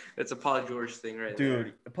face. That's a Paul George thing, right there.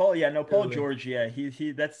 Dude, Paul George. Yeah,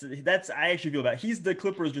 that's I actually feel bad. He's the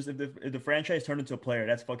Clippers. Just if the franchise turned into a player,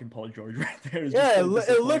 that's fucking Paul George right there. Yeah,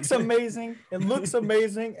 it looks amazing. It looks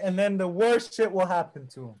amazing, and then the worst shit will happen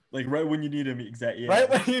to him. Like right when you need him, exactly. Yeah. Right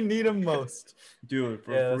when you need him most. Dude,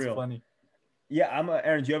 for that's real. Funny. Yeah,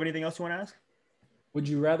 Aaron. Do you have anything else you want to ask? Would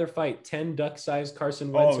you rather fight 10 duck-sized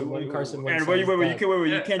Carson Wentz or one Carson Wentz? Wait, you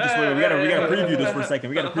can't just wait. We gotta preview this for a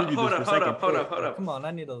second. Hold up. Come on,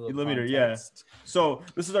 I need a little context. Yeah. So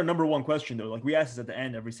this is our number one question though. Like we ask this at the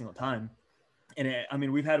end every single time. And I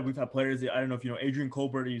mean, we've had players. I don't know if you know Adrian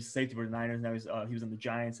Colbert. He's safety for the Niners. Now he was in the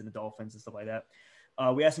Giants and the Dolphins and stuff like that.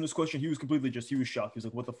 We asked him this question. He was shocked. He was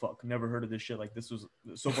like, "What the fuck? Never heard of this shit. Like this was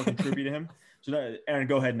so fucking trippy to him." So Aaron,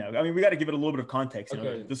 go ahead now. I mean, we got to give it a little bit of context. You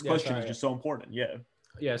know, this question is just so important. Yeah.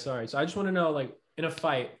 Yeah, sorry. So I just want to know, like, in a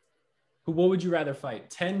fight, what would you rather fight?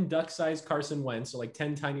 10 duck-sized Carson Wentz, so like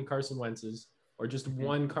 10 tiny Carson Wentzes, or just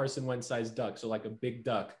one Carson Wentz-sized duck, so like a big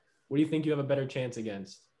duck? What do you think you have a better chance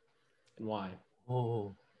against, and why?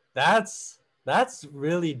 Oh, that's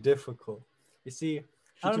really difficult. You see,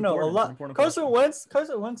 I don't know. Carson Wentz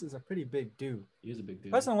is a pretty big dude. He is a big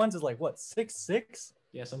dude. Carson Wentz is like what, 6'6"?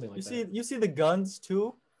 Yeah, something like that. You see the guns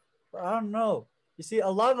too? I don't know. You see a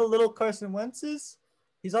lot of the little Carson Wentzes.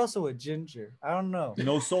 He's also a ginger. I don't know.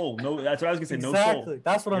 No soul. No, that's what I was gonna say. Exactly. No soul.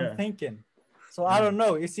 That's what I'm thinking. So I don't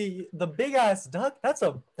know. You see, the big ass duck. That's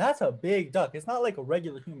a big duck. It's not like a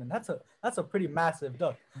regular human. That's a pretty massive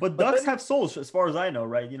duck. But ducks have souls, as far as I know,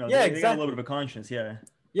 right? You know, they got a little bit of a conscience. Yeah.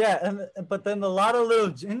 Yeah, but then a lot of little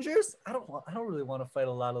gingers. I don't really want to fight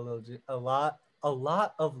a lot of little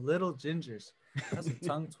gingers. That's a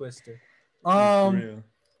tongue twister.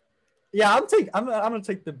 Yeah, I'm gonna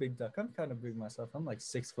take the big duck. I'm kind of big myself. I'm like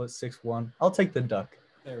 6'6'1". I'll take the duck.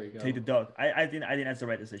 There we go. Take the duck. I think that's the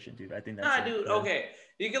right decision, dude. I think that's dude. Okay,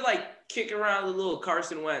 you could like kick around the little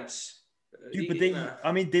Carson Wentz. Dude, but they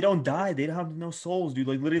don't die. They don't have no souls, dude.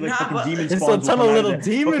 Like literally, like fucking demon spawns. It's a ton of little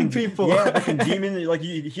demon people. Yeah, fucking demon. Like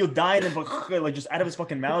he'll die and then like just out of his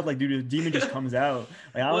fucking mouth, like dude, the demon just comes out.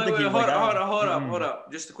 Like I don't think. Hold up.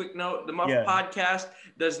 Just a quick note: the Muffed podcast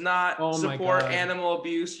does not support animal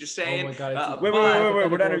abuse. Just saying. Oh my god! Wait.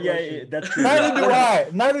 We're not. Yeah, that's true.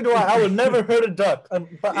 Neither do I. I would never hurt a duck. Or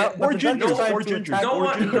gingers. No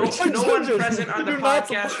one present on the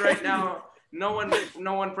podcast right now. No one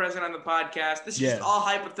present on the podcast. This is just all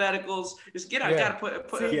hypotheticals. Just get out. Gotta put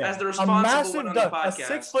as the responsible one on the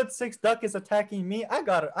podcast. A 6'6" duck is attacking me. I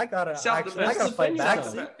gotta fight back.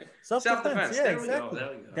 Self-defense. Yeah, exactly.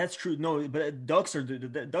 That's true. No, but ducks are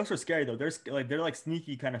scary though. They're like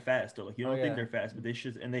sneaky kind of fast. Though. Like you don't think they're fast, but they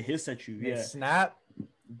should, and they hiss at you. They snap.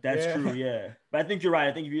 That's true, yeah. But I think you're right.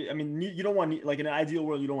 I think you don't want, like in an ideal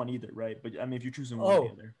world, you don't want either, right? But I mean, if you're choosing one or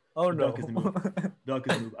the other. No. Duck is the move. Duck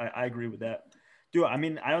is the move. I agree with that. Dude, I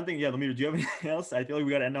mean, I don't think, Lemire, do you have anything else? I feel like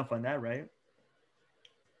we got to end up on that, right?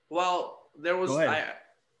 Well, there was,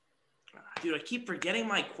 Dude, I keep forgetting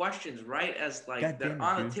my questions right as like God they're damn it,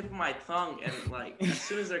 on dude. the tip of my tongue, and like as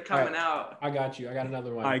soon as they're coming out. I got you. I got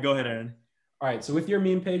another one. All right, go ahead, Aaron. All right, so with your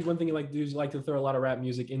meme page, one thing you like to do is you like to throw a lot of rap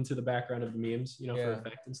music into the background of the memes, you know, for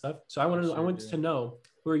effect and stuff. So I wanted to know,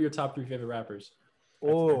 who are your top 3 favorite rappers?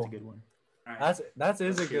 That's a good one. Right. That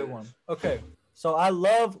is a good one. Okay, so I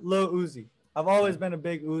love Lil Uzi. I've always been a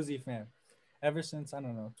big Uzi fan. Ever since, I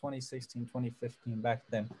don't know, 2016, 2015, back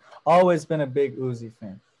then. Always been a big Uzi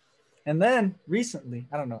fan. And then recently,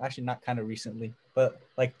 I don't know, actually not kind of recently, but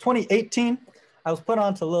like 2018, I was put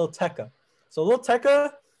on to Lil Tecca. So Lil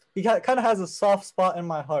Tecca, he kind of has a soft spot in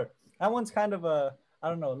my heart. That one's kind of I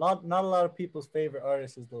don't know, not a lot of people's favorite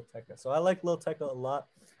artist is Lil Tecca. So I like Lil Tecca a lot.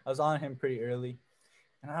 I was on him pretty early.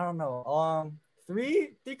 And I don't know,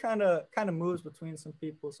 three kind of moves between some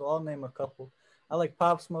people. So I'll name a couple. I like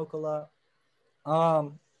Pop Smoke a lot. I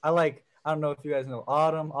don't know if you guys know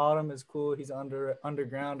Autumn. Autumn is cool. He's an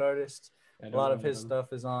underground artist. A lot of his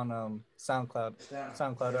stuff is on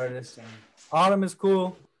SoundCloud artist. Autumn is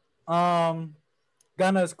cool.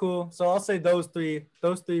 Gunna is cool. So I'll say those three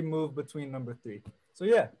move between number 3. So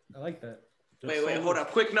yeah. I like that. Wait, hold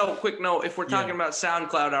up. Quick note. If we're talking about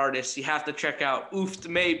SoundCloud artists, you have to check out Oofed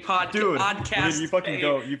May podcast. Dude, you fucking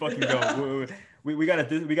go. We got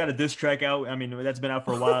a diss track out. I mean, that's been out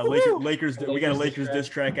for a while. Lakers we got a Lakers diss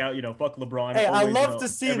track out. You know, fuck LeBron. Hey, always, I love to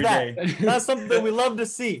see that. That's something we love to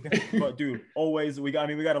see. But dude, always we got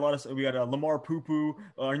a lot of Lamar Poo Poo,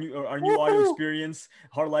 our new audio experience,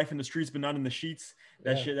 Hard Life in the Streets but not in the sheets.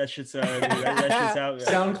 That shit's out.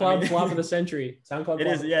 SoundCloud flop of the century. SoundCloud. It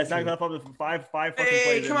is, yeah. SoundCloud flop of five fucking plays.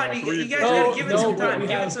 Hey, come on, you guys gotta give it some time. Give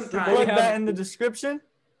it some time. Put that in the description.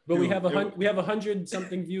 But we have 100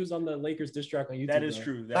 something views on the Lakers diss track on YouTube. That is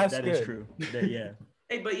true. That is true. Yeah.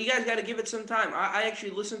 Hey, but you guys got to give it some time. I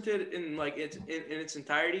actually listened to it in like in its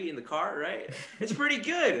entirety in the car. Right? It's pretty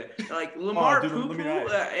good. Like Lamar Poo Poo.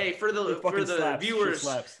 Hey, for the viewers,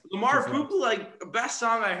 Lamar Poo Poo, like best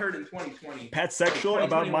song I heard in 2020. Pat Sexual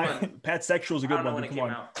Pat Sexual is a good one. Come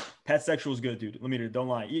on. Pat Sexual is good, dude. Let me don't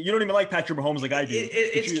lie. You don't even like Patrick Mahomes like I do.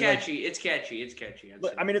 It's catchy. It's catchy.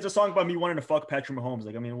 I mean, it's a song about me wanting to fuck Patrick Mahomes.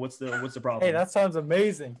 Like, I mean, what's the problem? Hey, that sounds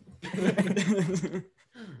amazing.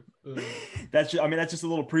 That's just a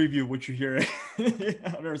little preview of what you hear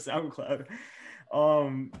on our SoundCloud.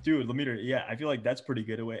 Dude, Lemire, yeah, I feel like that's pretty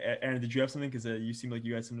good. Aaron, did you have something? Because you seem like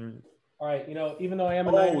you had something. All right, you know, even though I am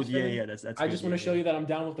a Niners fan, that's I just want to show you that I'm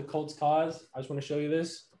down with the Colts cause. I just want to show you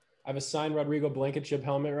this. I have a signed Rodrigo Blankenship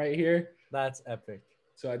helmet right here. That's epic.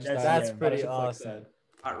 So that's pretty awesome.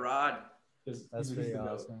 Hot Rod. That's pretty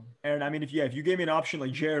awesome. Aaron, I mean, if you gave me an option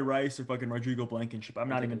like Jared Rice or fucking Rodrigo Blankenship,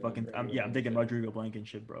 I'm thinking Rodrigo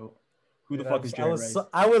Blankenship, bro. Who the fuck is Jared Rice?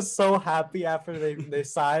 I was so happy after they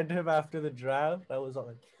signed him after the draft. I was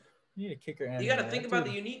like, you need a kicker. You got to think about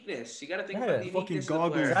the uniqueness. You got to think about the uniqueness fucking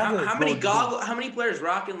of the player. How many players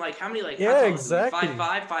rocking exactly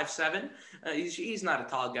 5'5", 5'7"? He's not a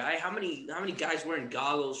tall guy. How many guys wearing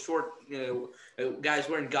goggles, short guys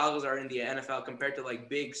wearing goggles are in the NFL compared to like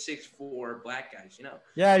big 6'4" black guys, you know?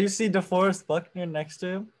 Yeah, you see DeForest Buckner next to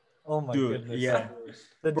him. Oh my goodness. Yeah.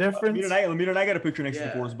 The difference. Lemire and I got a picture next to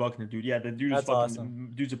DeForest Buckner, dude. Yeah, the dude is fucking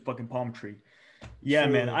awesome. Dude's a fucking palm tree. Yeah,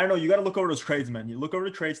 man. I don't know. You got to look over those trades, man. You look over the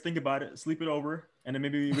trades, think about it, sleep it over, and then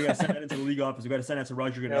maybe we got to send that into the league office. We got to send that to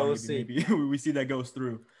Roger Goodell. Maybe we see that goes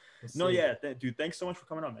through. Dude, thanks so much for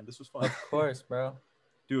coming on, man. This was fun. Of course, bro.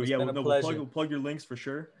 Dude, we'll plug your links for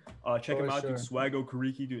sure. Check them out, dude.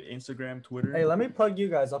 SwagOkereke, dude. Instagram, Twitter. Hey, let me plug you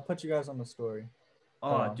guys. I'll put you guys on the story.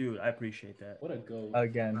 Oh, dude, I appreciate that. What a go.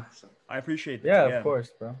 Again. I appreciate that. Yeah, of course,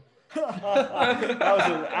 bro.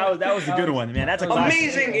 that was a good one, man. That's a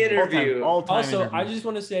amazing interview. Also, interview. I just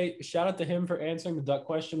want to say shout out to him for answering the duck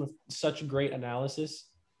question with such great analysis.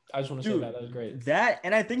 I just want to say that was great. That,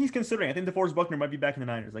 and I think he's considering. I think DeForest Buckner might be back in the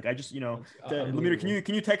Niners. Like, I just, Lemire,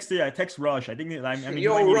 can you text Raj? I think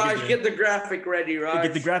Raj, get the graphic ready, Raj.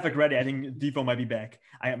 Get the graphic ready. I think Defoe might be back.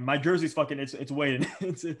 My jersey's fucking. It's waiting.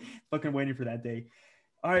 It's fucking waiting for that day.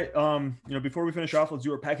 All right. Before we finish off, let's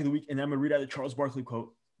do our pack of the week, and then I'm gonna read out the Charles Barkley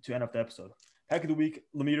quote to end off the episode. Pack of the week,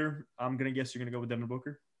 Lemire. I'm gonna guess you're gonna go with Devin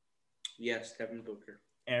Booker. Yes, Devin Booker.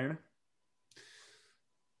 Aaron.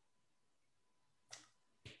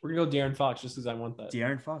 We're gonna go De'Aaron Fox just because I want that.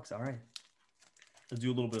 De'Aaron Fox. All right. Let's do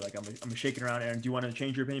a little bit like I'm shaking around. Aaron, do you want to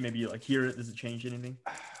change your opinion? Maybe you like hear it. Does it change anything?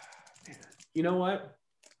 You know what?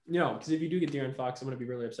 No, because if you do get De'Aaron Fox, I'm gonna be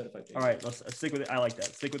really upset if I think. All right, let's stick with it. I like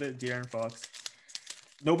that. Stick with it, De'Aaron Fox.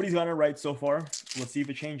 Nobody's gotten it right so far. Let's see if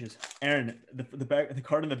it changes. Aaron, the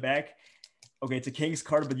card in the back. Okay, it's a Kings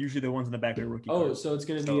card, but usually the ones in the back are rookie. Cards. So it's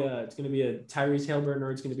gonna be a Tyrese Haliburton, or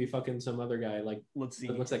it's gonna be fucking some other guy. Like, let's see.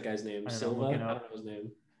 What's that guy's name? Silva. I don't know his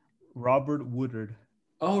name. Robert Woodard.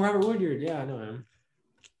 Oh, Robert Woodyard. Yeah, I know him.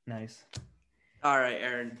 Nice. All right,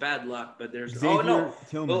 Aaron. Bad luck, but there's. Xavier Oh no!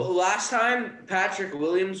 Tillman. Well, last time Patrick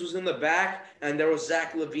Williams was in the back, and there was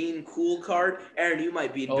Zach Levine cool card. Aaron, you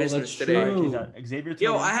might be in business that's today. true. Xavier Yo,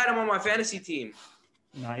 Tillman. I had him on my fantasy team.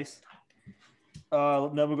 Nice.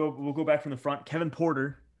 Then we'll go back from the front. Kevin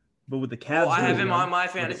Porter, but with the Cavs. Oh, I have jersey him on my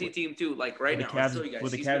fantasy team too. Like right now, I'll show you guys.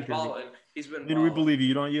 with the He's Cavs been jersey. following. He's been. Dude, we believe you.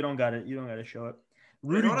 You don't got it. You don't got to show it.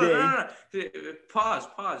 Rudy Wait, Gay. No. Pause.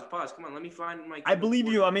 Come on, let me find my. I believe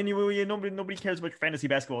you. I mean, nobody cares about your fantasy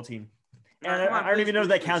basketball team. And Come on, I don't even know if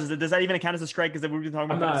that please. counts. Does that even count as a strike? Because we've been talking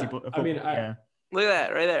about fantasy football. Yeah. Look at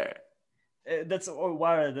that right there. That's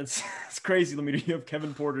wow. That's crazy. Let me. You have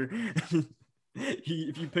Kevin Porter. If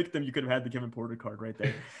you picked them, you could have had the Kevin Porter card right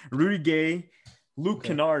there. Rudy Gay, Luke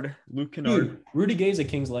Kennard. Dude, Rudy Gay's a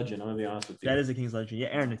King's legend. I'm gonna be honest with you. That is a King's legend. Yeah,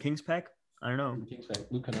 Aaron, the King's pack. I don't know. King's pack.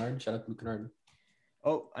 Luke Kennard. Shout out to Luke Kennard.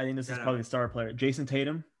 Oh, I think this is probably the star player. Jason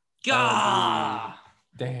Tatum. God.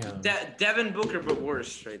 Damn. Devin Booker, but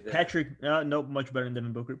worse right there. Patrick. Nope, much better than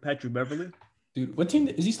Devin Booker. Patrick Beverly. Dude, what team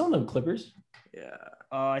is he still on the Clippers? Yeah.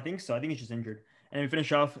 I think so. I think he's just injured. And we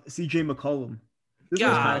finish off CJ McCollum. This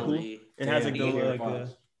one's kind of cool. It has like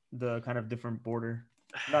the kind of different border.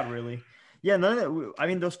 Not really. Yeah, none of that. I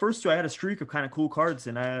mean, those first two, I had a streak of kind of cool cards,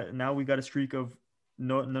 and now we got a streak of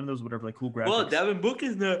none of those whatever like cool graphics. Well, Devin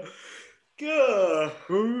Booker's the. Devin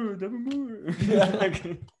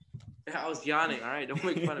Booker. I was yawning. All right, don't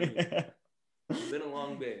make fun of me. It's been a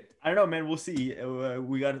long day. I don't know, man. We'll see.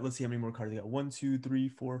 Let's see how many more cards we got. 1, 2, 3,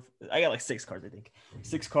 4. I got like 6 cards, I think.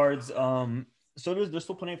 6 cards. So there's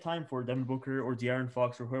still plenty of time for Devin Booker or De'Aaron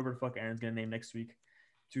Fox or whoever the fuck Aaron's gonna name next week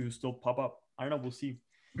to still pop up. I don't know. We'll see.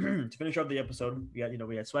 To finish off the episode, we got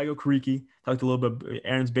SwagOkereke. Talked a little bit about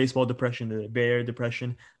Aaron's baseball depression, the Bay Area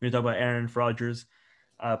depression. We're gonna talk about Aaron Rodgers.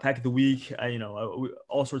 Pack of the week.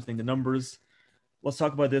 All sorts of things. The numbers. Let's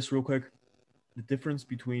talk about this real quick. The difference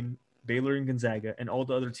between Baylor and Gonzaga and all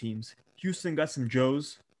the other teams. Houston got some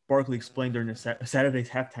Joes. Barkley explained during the Saturday's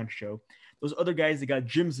halftime show. Those other guys, they got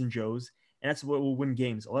Jims and Joes, and that's what will win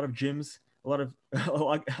games. A lot of Jims, a lot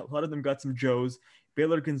of them got some Joes.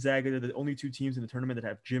 Baylor, Gonzaga, they're the only 2 teams in the tournament that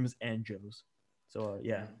have Jims and Joes. So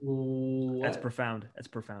yeah, that's profound. That's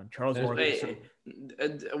profound. Charles Barkley.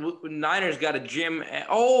 Niners got a Jim.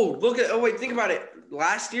 Wait, think about it.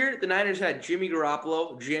 Last year, the Niners had Jimmy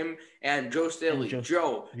Garoppolo, Jim, and Joe Staley,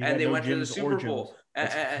 Joe, and they went to the Super Bowl.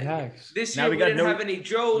 This year we didn't have any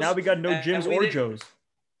Joes. Now we got no Jims or Joes.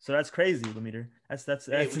 So that's crazy, Lemeter. That's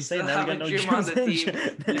insane. Now we got no Jim on the team.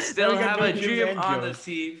 We still have a Jim on the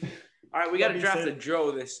team. All right, we got to draft a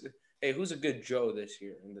Joe this. Hey, who's a good Joe this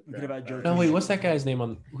year in the draft? No, wait, what's that guy's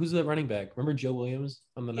name who's the running back? Remember Joe Williams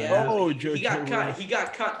on the Niners? Oh, Joe. He got cut. He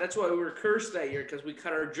got cut. That's why we were cursed that year because we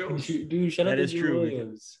cut our Joes. Dude, shut up to Joe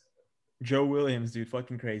Williams. Joe Williams, dude,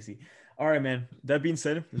 fucking crazy. All right, man. That being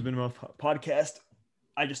said, this has been my podcast.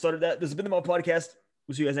 I just started that. This has been the Muffed podcast.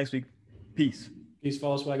 We'll see you guys next week. Peace.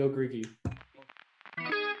 Follow SwagOkereke.